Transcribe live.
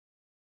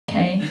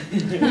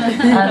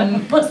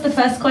What's the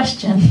first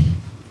question?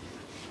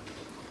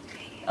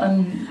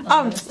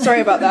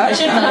 Sorry about that. I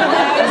should know.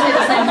 I say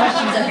the same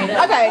questions every day.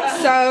 Okay,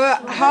 so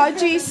how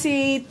do you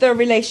see the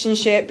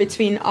relationship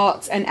between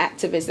art and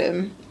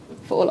activism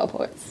for all our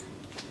poets?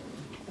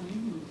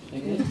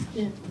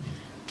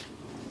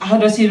 How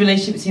do I see the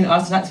relationship between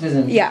art and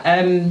activism? Yeah.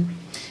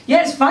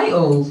 Yeah, it's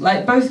vital.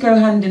 Like, both go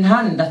hand in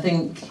hand. I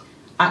think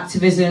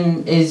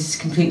activism is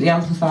completely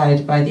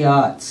amplified by the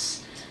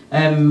arts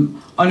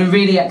on a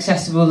really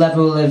accessible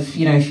level of,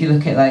 you know, if you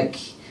look at like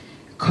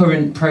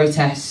current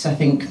protests, I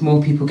think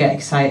more people get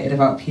excited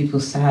about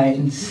people's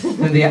signs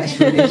than the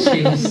actual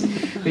issues,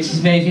 which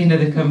is maybe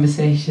another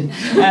conversation.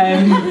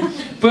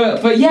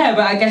 But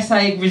I guess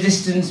like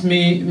resistance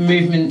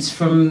movements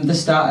from the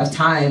start of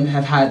time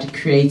have had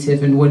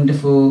creative and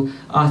wonderful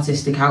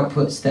artistic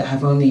outputs that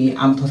have only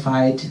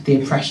amplified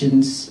the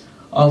oppressions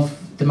of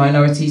the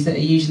minorities that are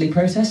usually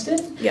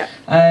protested. Yeah.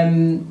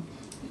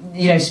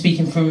 You know,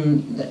 speaking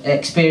from the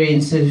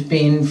experience of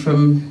being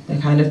from the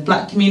kind of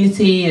black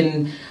community,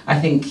 and I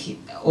think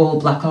all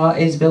black art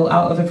is built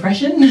out of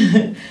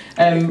oppression,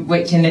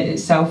 which in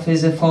itself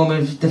is a form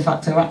of de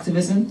facto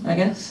activism, I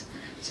guess.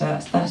 So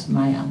that's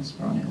my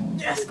answer on it all.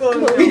 Yes, go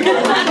on. One of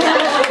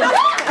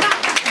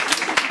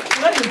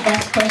the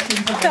best questions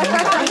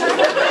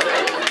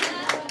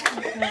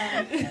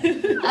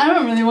I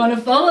don't really want to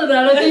follow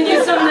that. I think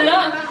you summed it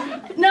up.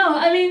 No,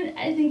 I mean,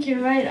 I think you're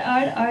right.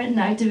 Art and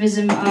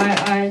activism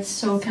are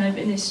so kind of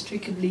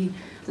inextricably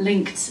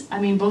linked. I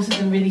mean, both of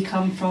them really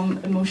come from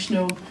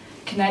emotional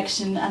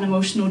connection and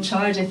emotional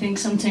charge. I think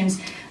sometimes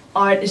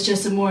art is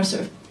just a more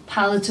sort of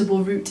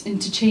palatable route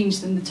into change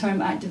than the term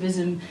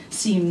activism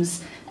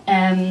seems.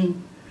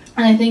 And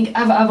I think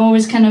I've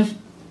always kind of,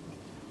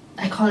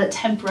 I call it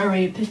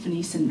temporary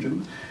epiphany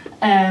syndrome.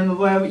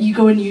 Where you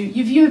go and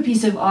you view a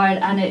piece of art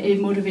and it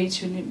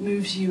motivates you and it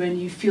moves you and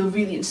you feel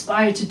really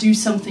inspired to do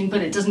something, but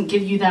it doesn't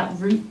give you that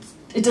route,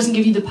 it doesn't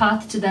give you the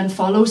path to then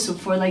follow. So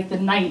for like the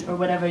night or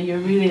whatever, you're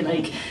really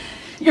like,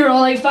 you're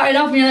all like fired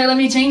up and you're like, let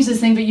me change this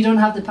thing, but you don't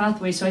have the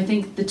pathway. So I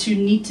think the two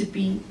need to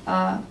be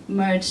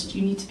merged.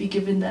 You need to be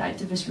given the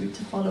activist route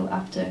to follow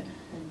after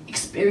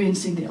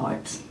experiencing the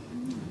art,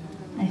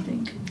 I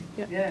think.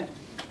 Yeah.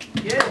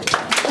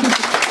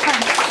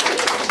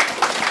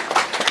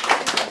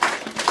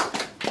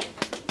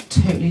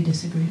 Totally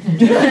disagree.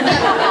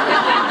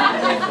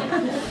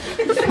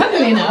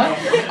 Funnily enough,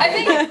 I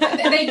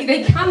think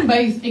they can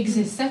both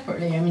exist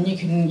separately. I mean,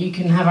 you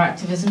can have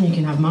activism, you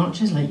can have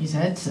marches, like you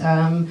said.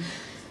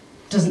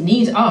 Doesn't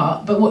need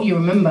art, but what you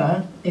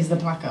remember is the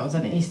placards,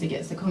 and it needs to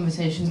get the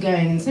conversations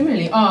going. And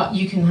similarly, art,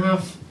 you can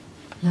have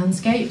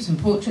landscapes and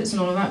portraits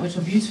and all of that, which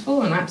are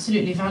beautiful and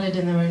absolutely valid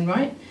in their own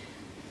right.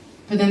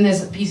 But then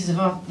there's pieces of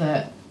art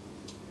that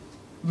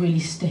really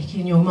stick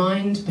in your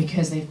mind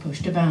because they've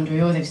pushed a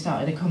boundary or they've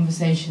started a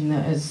conversation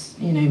that has,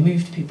 you know,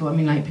 moved people. I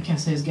mean, like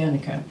Picasso's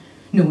Guernica.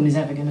 No one is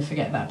ever going to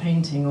forget that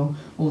painting or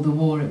the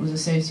war it was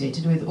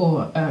associated with,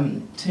 or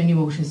Tony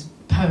Walsh's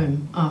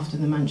poem after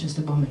the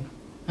Manchester bombing.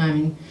 I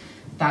mean,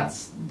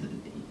 that's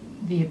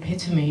the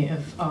epitome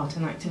of art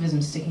and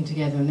activism sticking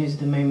together, and those are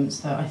the moments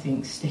that I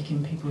think stick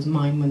in people's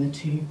mind when the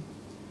two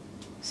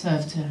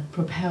serve to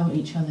propel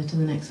each other to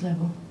the next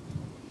level.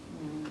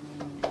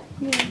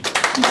 Yeah.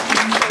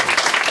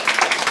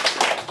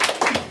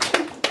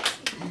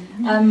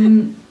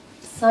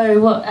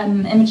 So what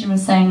Imogen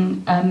was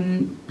saying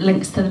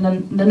links to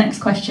the next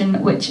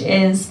question, which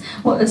is,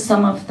 what are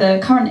some of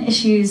the current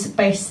issues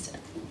based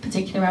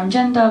particularly around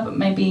gender, but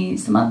maybe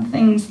some other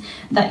things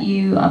that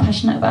you are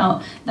passionate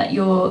about, that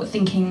you're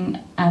thinking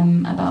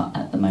about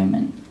at the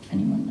moment, if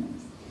anyone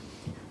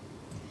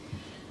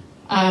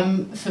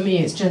knows? For me,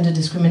 it's gender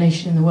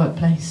discrimination in the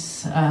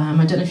workplace. I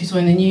don't know if you saw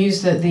in the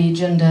news that the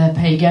gender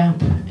pay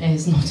gap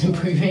is not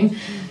improving.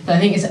 I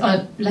think it's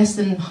less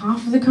than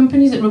half of the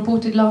companies that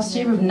reported last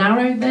year have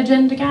narrowed their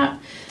gender gap.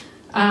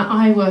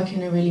 I work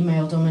in a really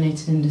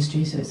male-dominated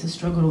industry, so it's a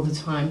struggle all the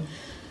time.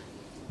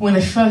 When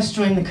I first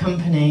joined the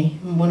company,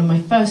 one of my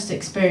first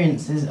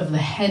experiences of the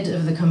head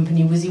of the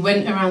company was he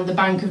went around the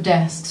bank of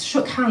desks,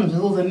 shook hands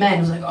with all the men,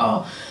 was like,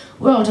 "Oh,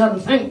 well done,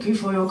 thank you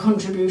for your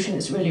contribution,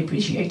 it's really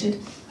appreciated."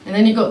 And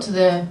then he got to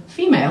the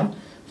female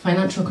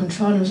financial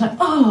controller and was like,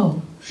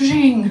 "Oh,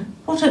 Jing,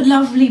 what a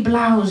lovely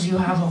blouse you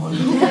have on."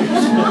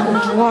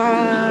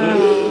 Wow.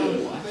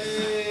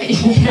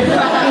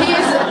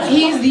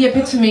 He is the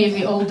epitome of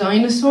the old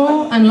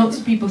dinosaur, and lots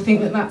of people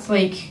think that that's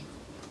like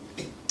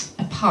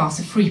a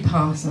free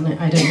pass, and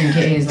I don't think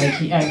it is.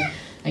 Like,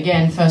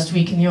 again, first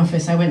week in the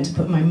office, I went to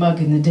put my mug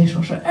in the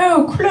dishwasher.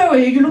 "Oh,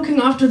 Chloe, are you looking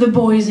after the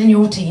boys in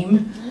your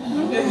team?"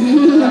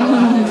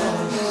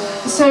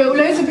 So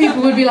loads of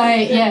people would be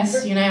like,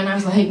 "Yes," you know, and I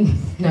was like,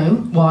 "No,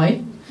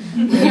 why?"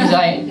 And he was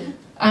like,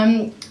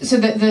 so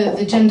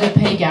the gender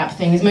pay gap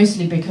thing is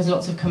mostly because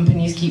lots of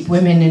companies keep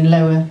women in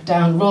lower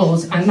down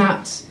roles, and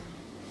that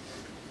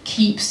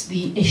keeps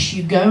the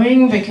issue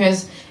going,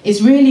 because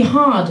it's really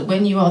hard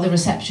when you are the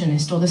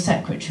receptionist or the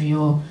secretary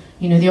or,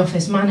 you know, the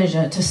office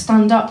manager to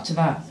stand up to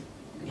that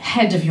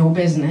head of your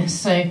business.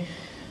 So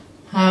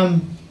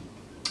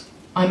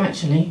I'm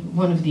actually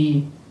one of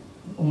the,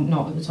 or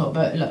not at the top,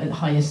 but at the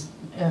highest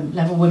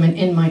level women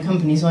in my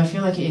company, so I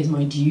feel like it is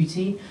my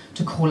duty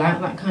to call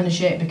out that kind of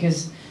shit,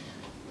 because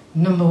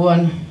number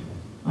one,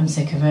 I'm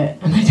sick of it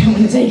and I don't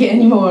want to take it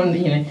anymore,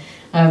 and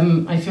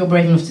I feel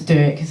brave enough to do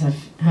it because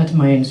I've had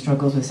my own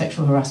struggles with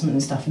sexual harassment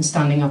and stuff, and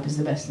standing up is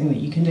the best thing that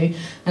you can do.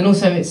 And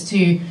also it's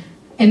to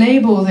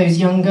enable those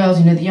young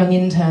girls, the young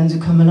interns who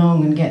come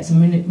along and get some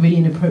really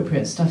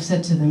inappropriate stuff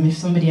said to them. If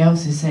somebody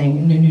else is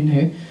saying no, no,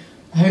 no,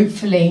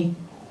 hopefully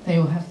they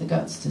will have the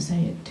guts to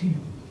say it too.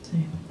 So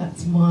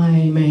that's my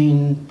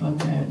main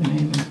bugbear at the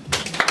moment.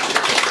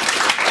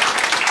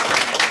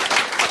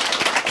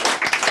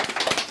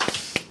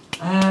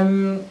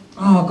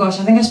 Oh gosh,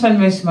 I think I spend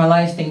most of my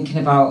life thinking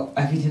about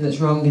everything that's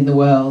wrong in the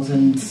world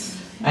and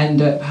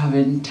end up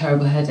having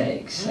terrible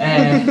headaches.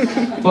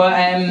 But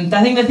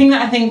I think the thing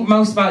that I think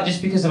most about,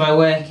 just because of my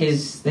work,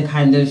 is the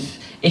kind of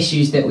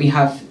issues that we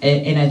have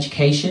in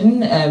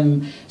education.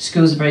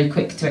 Schools are very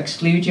quick to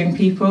exclude young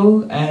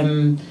people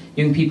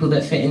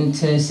that fit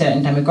into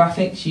certain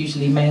demographics,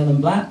 usually male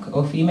and black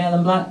or female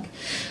and black.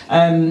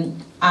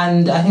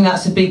 And I think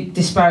that's a big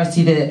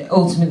disparity that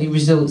ultimately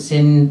results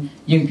in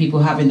young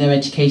people having their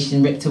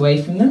education ripped away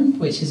from them,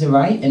 which is a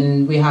right,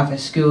 and we have a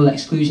school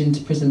exclusion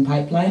to prison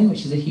pipeline,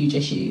 which is a huge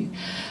issue.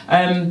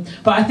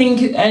 But I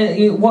think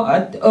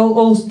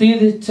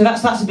so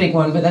that's a big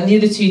one. But then the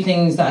other two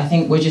things that I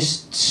think were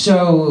just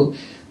so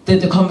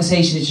the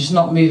conversation is just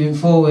not moving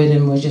forward,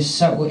 and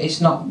it's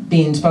not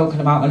being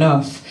spoken about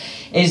enough,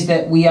 is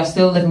that we are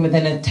still living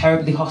within a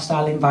terribly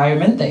hostile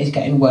environment that is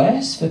getting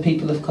worse for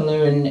people of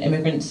colour and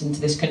immigrants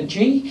into this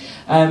country.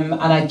 And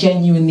I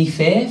genuinely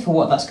fear for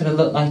what that's going to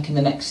look like in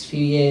the next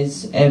few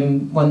years,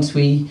 once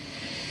we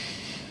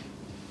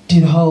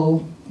do the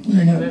whole,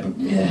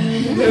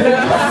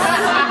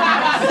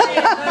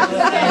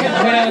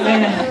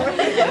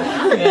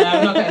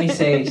 I've not got any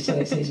sage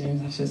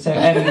rooms after. So,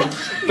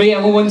 but yeah,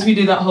 well, once we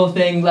do that whole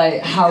thing,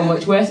 like how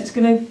much worse it's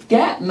going to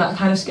get, and that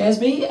kind of scares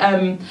me.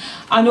 And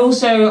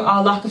also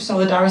our lack of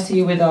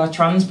solidarity with our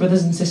trans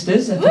brothers and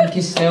sisters, I think,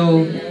 is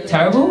still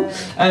terrible.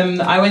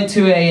 I went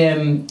to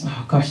a,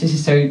 oh gosh, this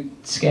is so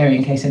scary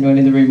in case anyone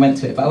in the room went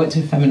to it, but I went to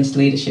a feminist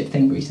leadership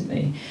thing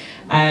recently.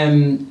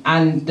 And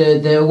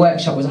the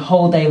workshop was a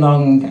whole day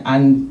long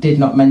and did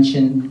not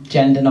mention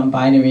gender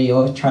non-binary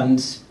or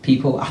trans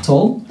people at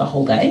all the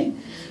whole day.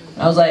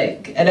 I was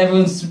like, and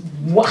everyone's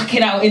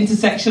whacking out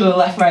intersectional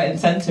left, right and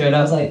centre, and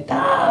I was like,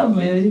 damn,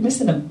 you're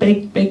missing a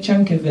big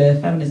chunk of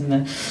feminism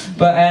there.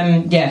 But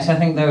yeah, so I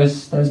think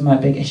those are my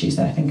big issues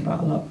that I think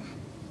about a lot.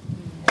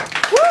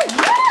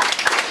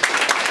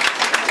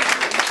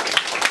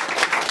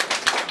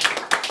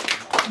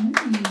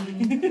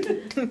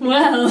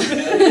 Well,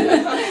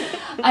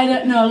 I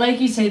don't know. Like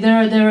you say,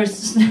 there are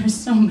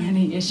so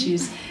many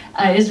issues.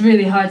 It's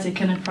really hard to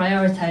kind of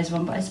prioritise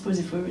one. But I suppose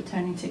if we're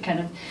returning to kind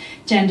of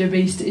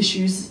gender-based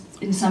issues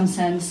in some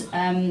sense,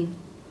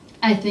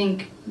 I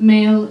think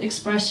male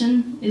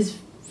expression is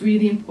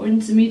really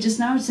important to me just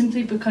now,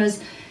 simply because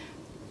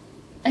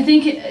I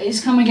think it's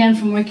come again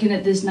from working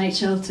at this night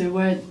shelter,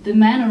 where the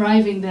men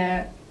arriving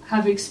there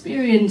have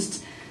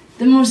experienced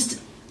the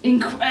most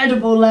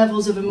incredible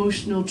levels of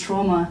emotional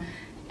trauma.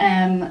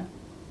 And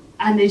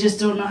they just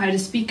don't know how to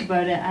speak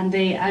about it, and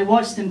I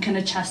watch them kind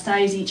of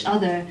chastise each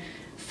other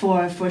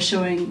for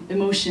showing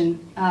emotion.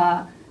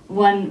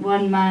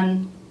 One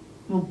man,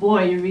 well,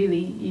 boy,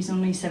 really, he's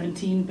only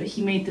 17, but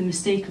he made the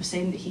mistake of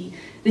saying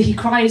that he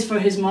cries for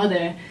his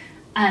mother,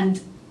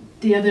 and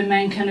the other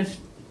men kind of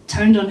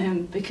turned on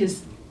him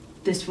because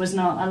this was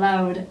not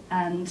allowed.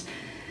 And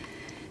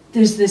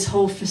there's this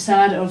whole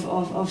facade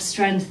of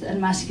strength and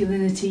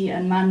masculinity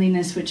and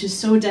manliness, which is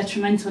so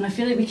detrimental, and I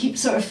feel like we keep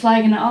sort of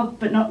flagging it up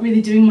but not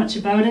really doing much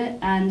about it.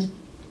 And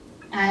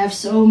I have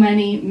so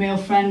many male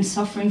friends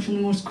suffering from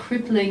the most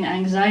crippling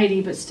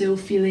anxiety but still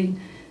feeling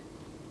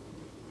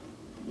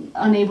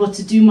unable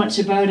to do much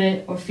about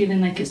it, or feeling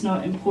like it's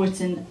not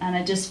important, and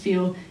I just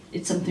feel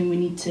it's something we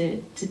need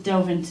to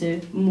delve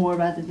into more,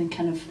 rather than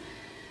kind of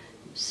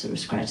sort of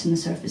scratching the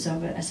surface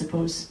of it, I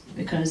suppose,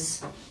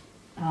 because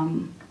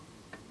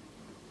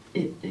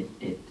it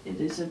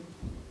is a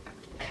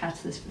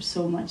catalyst for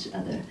so much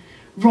other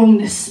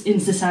wrongness in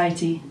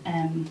society.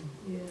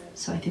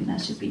 So I think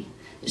that should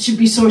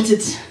be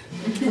sorted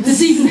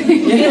this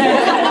evening.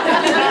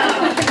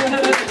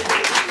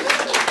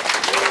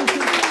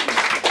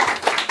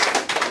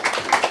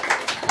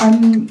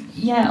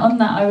 Yeah, on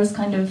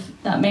that,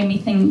 that made me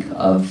think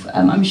of,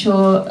 I'm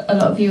sure a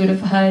lot of you would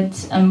have heard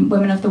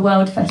Women of the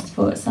World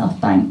Festival at South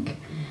Bank.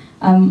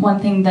 One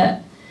thing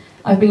that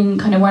I've been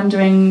kind of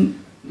wondering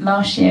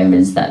last year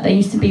is that there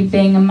used to be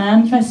Being a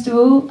Man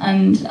Festival,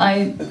 and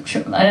I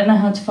don't know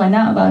how to find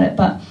out about it,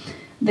 but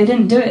they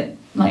didn't do it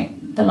like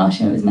the last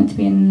year. It was meant to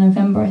be in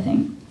November, I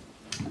think,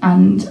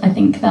 and I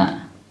think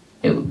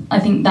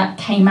that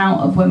came out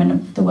of Women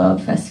of the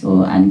World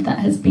Festival, and that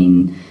has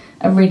been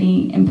a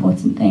really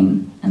important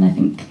thing. And I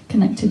think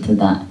connected to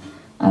that,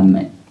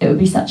 it would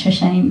be such a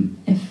shame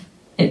if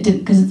it did,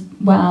 because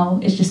WOW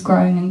is just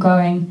growing and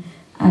growing,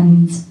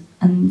 and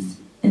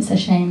it's a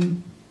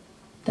shame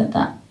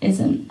that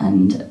isn't,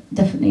 and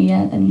definitely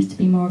there needs to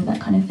be more of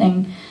that kind of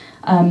thing.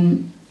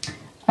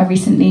 I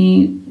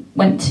recently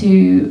went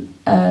to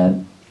a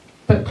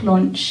book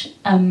launch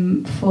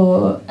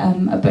for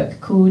a book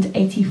called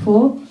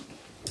 84,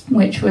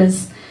 which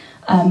was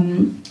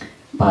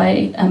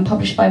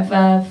published by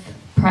Verve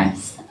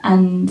Press,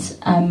 and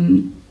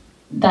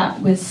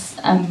that was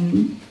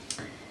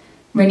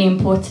really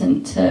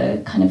important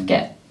to kind of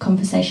get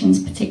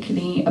conversations,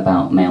 particularly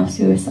about male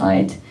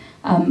suicide,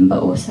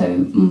 but also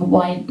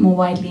more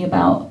widely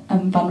about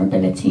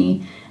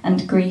vulnerability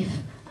and grief,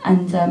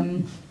 and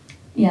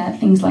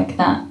things like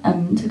that,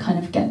 to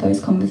kind of get those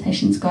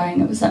conversations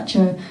going. It was such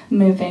a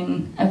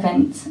moving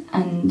event,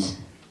 and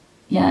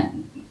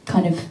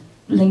kind of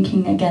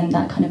linking again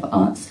that kind of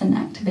arts and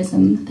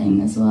activism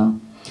thing as well.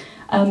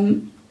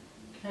 Can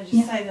I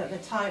just say that the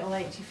title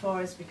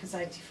 84 is because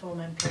 84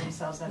 men kill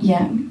themselves every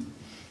year?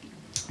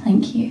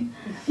 Thank you.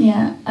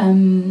 Yeah,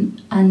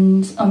 and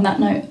on that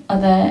note,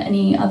 are there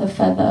any other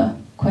further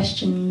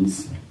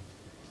questions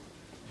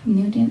from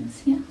the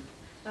audience? Yeah.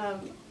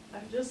 I'm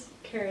just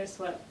curious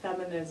what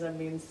feminism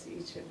means to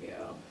each of you.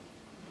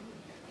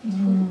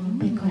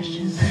 Big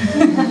question.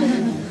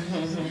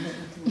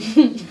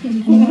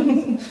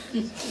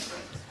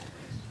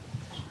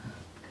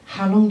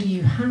 How long do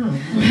you have?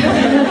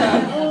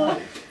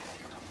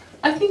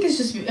 I think it's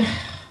just,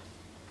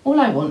 all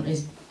I want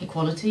is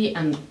equality,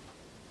 and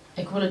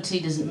equality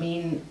doesn't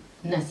mean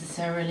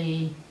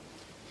necessarily,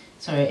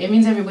 it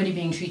means everybody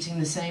being treated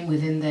the same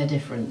within their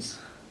difference,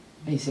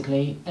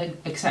 basically.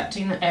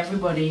 Accepting that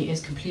everybody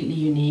is completely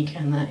unique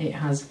and that it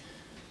has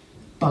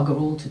bugger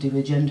all to do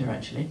with gender,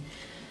 actually.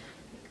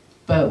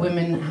 But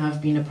women have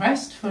been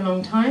oppressed for a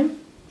long time,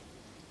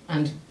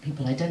 and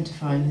people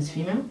identifying as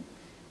female,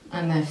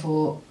 and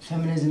therefore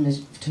feminism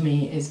is, to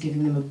me, is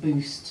giving them a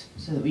boost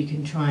so that we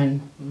can try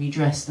and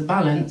redress the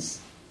balance,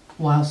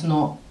 whilst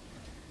not,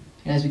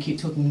 as we keep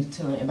talking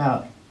tonight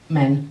about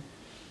men,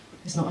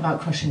 it's not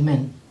about crushing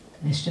men,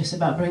 it's just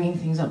about bringing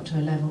things up to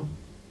a level,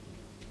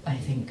 I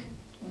think.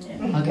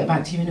 Yeah. I'll get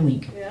back to you in a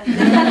week.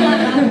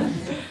 Yeah.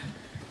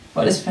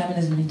 What does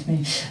feminism mean to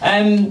me?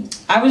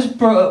 I was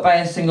brought up by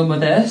a single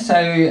mother, so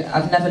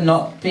I've never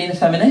not been a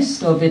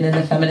feminist or been in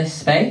a feminist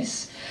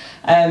space.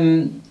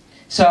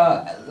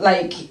 So,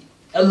 like,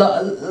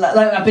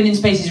 I've been in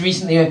spaces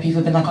recently where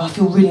people have been like, oh, I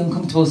feel really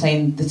uncomfortable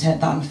saying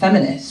that I'm a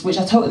feminist, which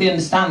I totally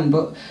understand,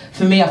 but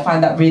for me, I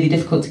find that really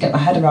difficult to get my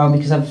head around,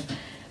 because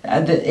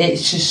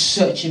it's just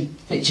such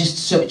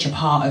a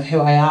part of who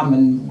I am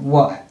and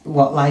what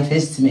life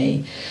is to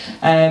me.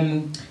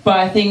 But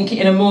I think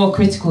in a more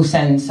critical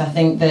sense, I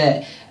think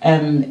that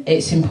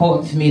it's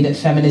important for me that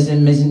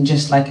feminism isn't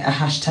just like a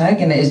hashtag,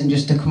 and it isn't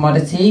just a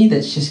commodity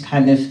that's just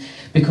kind of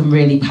become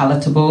really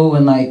palatable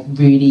and like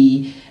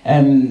really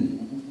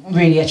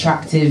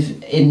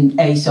attractive in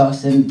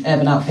ASOS and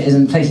Urban Outfitters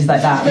and places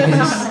like that,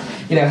 because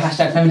it's,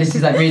 hashtag feminist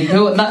is like really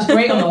cool, and that's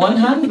great on the one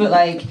hand, but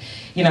like,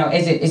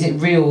 is it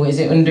real? Is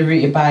it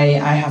underrooted by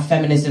I have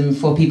feminism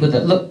for people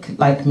that look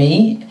like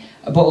me,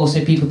 but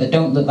also people that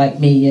don't look like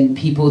me, and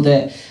people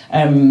that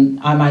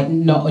I might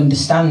not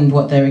understand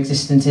what their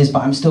existence is,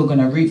 but I'm still going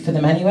to root for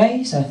them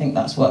anyway. So I think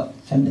that's what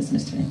feminism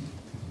is to me.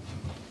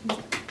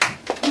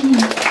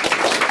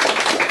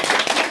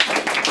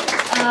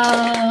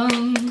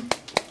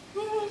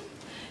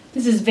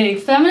 This is big.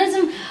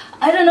 Feminism,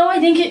 I don't know, I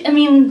think it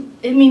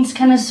means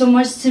kind of so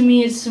much to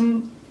me at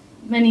so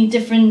many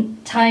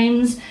different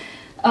times.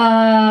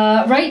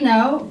 Right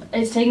now,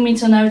 it's taken me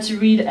till now to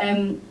read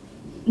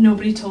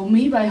Nobody Told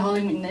Me by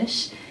Holly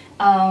McNish,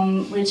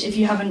 which, if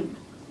you haven't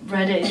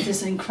read it, it's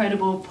this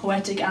incredible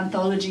poetic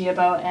anthology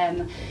about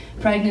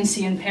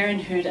pregnancy and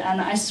parenthood, and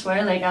I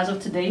swear, like, as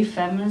of today,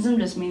 feminism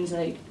just means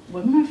like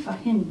women are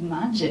fucking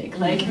magic.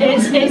 Like,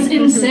 it's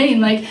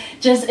insane. Like,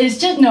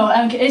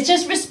 it's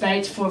just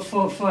respect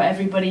for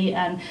everybody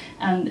and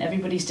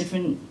everybody's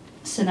different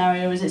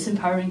scenarios. It's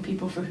empowering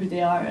people for who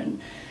they are and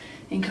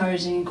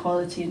encouraging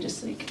equality, and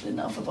just like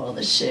enough of all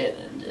this shit,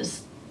 and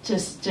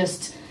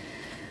just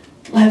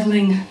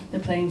leveling the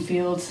playing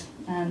field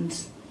and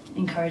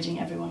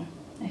encouraging everyone,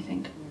 I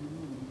think.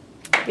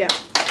 Yeah.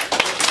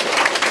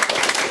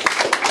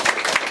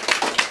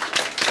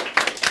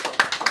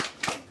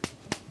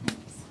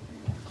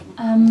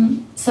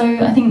 So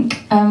I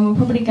think we're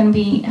probably going to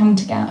be having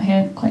to get out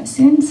here quite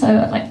soon, so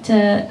I'd like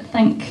to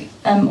thank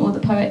all the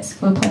poets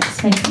for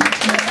participating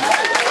tonight.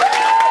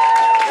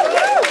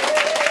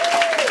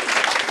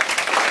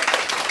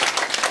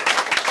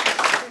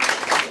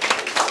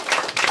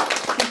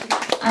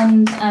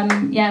 And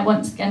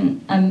once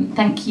again,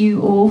 thank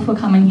you all for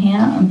coming here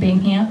and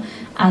being here,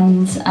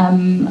 and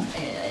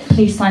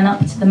please sign up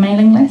to the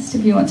mailing list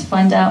if you want to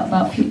find out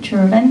about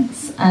future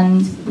events,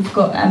 and we've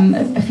got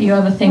a few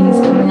other things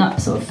coming up,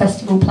 sort of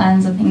festival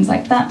plans and things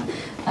like that,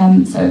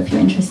 so if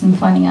you're interested in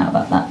finding out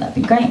about that, that'd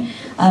be great.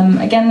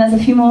 Again, there's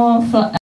a few more